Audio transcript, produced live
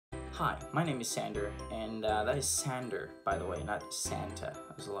Hi, my name is Sander, and that is Sander, by the way, not Santa,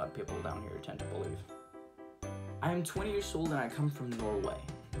 as a lot of people down here tend to believe. I am 20 years old and I come from Norway,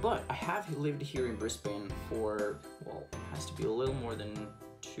 but I have lived here in Brisbane for, well, it has to be a little more than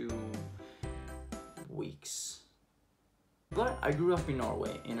 2 weeks. But I grew up in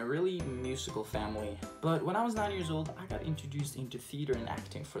Norway in a really musical family. But when I was 9 years old, I got introduced into theater and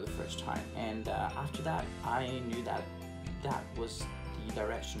acting for the first time. And after that, I knew that that was the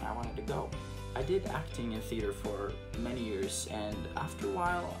direction I wanted to go. I did acting and theater for many years, and after a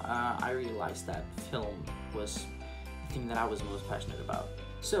while, I realized that film was the thing that I was most passionate about.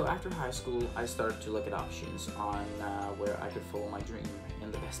 So after high school, I started to look at options on where I could follow my dream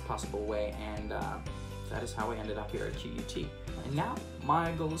in the best possible way, and that is how I ended up here at QUT. And now,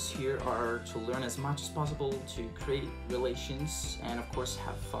 my goals here are to learn as much as possible, to create relations, and of course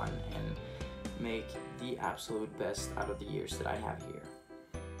have fun, and make the absolute best out of the years that I have here.